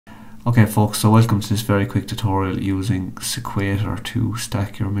Okay folks, so welcome to this very quick tutorial using Sequator to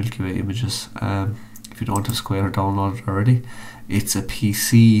stack your Milky Way images. If you don't have Sequator downloaded already, it's a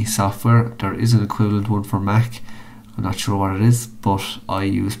PC software. There is an equivalent one for Mac. I'm not sure what it is, but I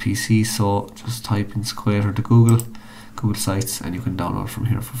use PC, so just type in Sequator to Google Sites and you can download from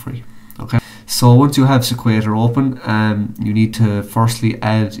here for free. Okay, so once you have Sequator open, you need to firstly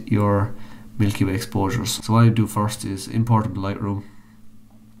add your Milky Way exposures. So what I do first is import them to Lightroom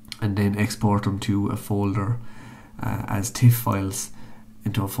and then export them to a folder as TIFF files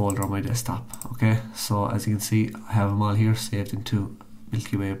into a folder on my desktop. Okay, so as you can see, I have them all here saved into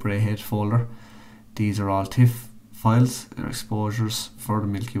Milky Way Brayhead folder. These are all TIFF files, they're exposures for the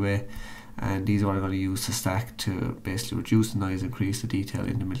Milky Way, and these are what I'm going to use to stack to basically reduce the noise, increase the detail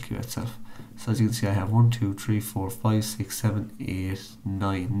in the Milky Way itself. So as you can see, I have 1, 2, 3, 4, 5, 6, 7, 8,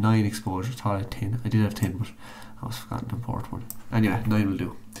 9 exposures. I thought I had 10. I did have 10, but I was forgotten to import one. Anyway, 9 will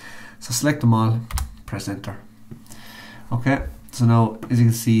do. So select them all, press enter. Okay, so now as you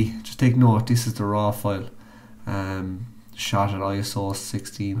can see, just take note, this is the raw file, shot at ISO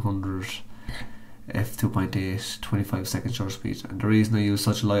 1600 f2.8, 25 second shutter speed. And the reason I use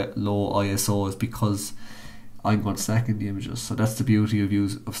such low ISO is because I'm going to stack in the images. So that's the beauty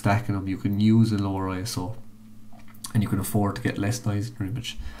of stacking them. You can use a lower ISO and you can afford to get less noise in your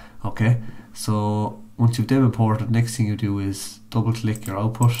image. Okay, so once you've them imported, next thing you do is double click your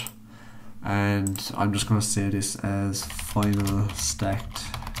output, and I'm just going to say this as final stacked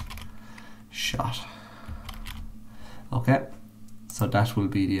shot. Okay, so that will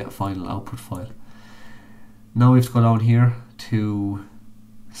be the final output file. Now we have to go down here to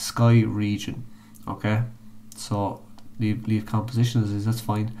sky region. Okay, so leave composition as is, that's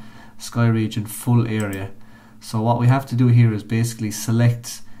fine. Sky region full area. So what we have to do here is basically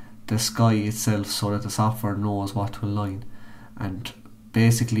select the sky itself so that the software knows what to align, and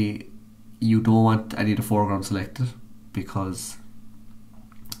basically you don't want any of the foreground selected because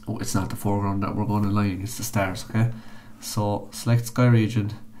it's not the foreground that we're going to align, it's the stars. Okay, so select sky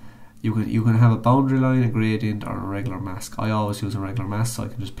region. You can have a boundary line, a gradient, or a regular mask. I always use a regular mask so I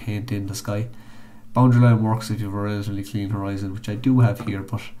can just paint in the sky. Boundary line works if you have a relatively clean horizon, which I do have here,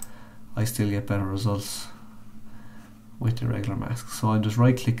 but I still get better results with the regular mask. So I'm just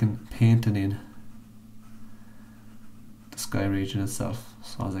right clicking, painting in the sky region itself.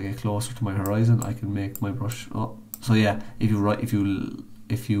 So as I get closer to my horizon, I can make my brush. Oh, so yeah, if you right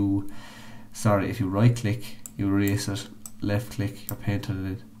click, you erase it. Left click, you're painting it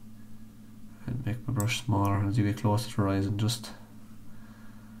in, and make my brush smaller. As you get closer to the horizon, just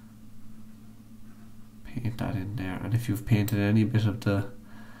paint that in there. And if you've painted any bit of the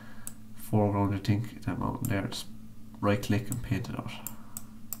foreground, I think that mountain there, just right click and paint it out.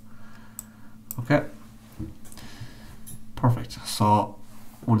 Okay, perfect. So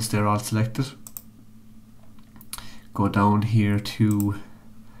once they're all selected, go down here to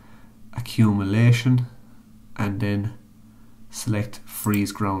accumulation and then select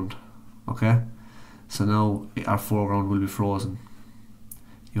freeze ground. Okay, so now our foreground will be frozen.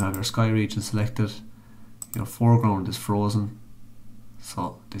 You have your sky region selected, your foreground is frozen,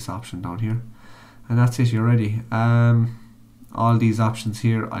 so this option down here, and that's it, you're ready. All these options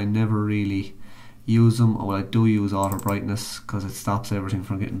here, I never really use them. Well, I do use auto brightness because it stops everything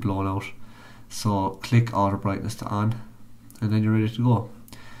from getting blown out. So click auto brightness to on, and then you're ready to go.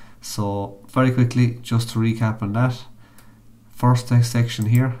 So very quickly, just to recap on that, first section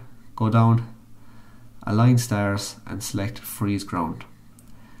here, go down, align stars and select freeze ground.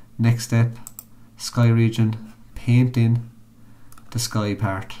 Next step, sky region, paint in the sky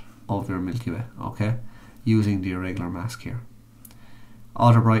part of your Milky Way, okay, using the irregular mask here.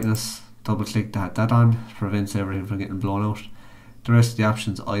 Auto brightness, double click to have that on, prevents everything from getting blown out. The rest of the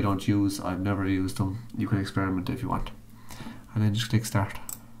options I don't use, I've never used them. You can experiment if you want, and then just click start.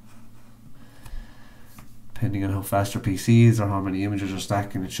 Depending on how fast your PC is or how many images are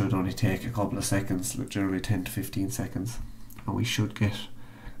stacking, it should only take a couple of seconds, generally 10 to 15 seconds, and we should get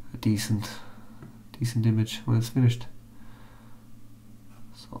a decent image when it's finished.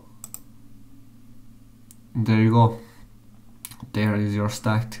 So there you go. There is your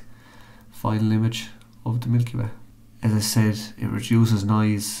stacked final image of the Milky Way. As I said, it reduces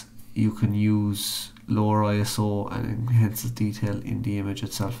noise. You can use lower ISO and enhances detail in the image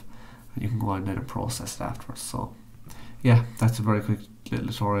itself, and you can go on then and process it afterwards. So yeah, that's a very quick little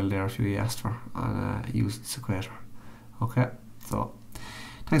tutorial there if you asked for on using Sequator. Okay, so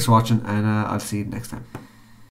thanks for watching, and I'll see you next time.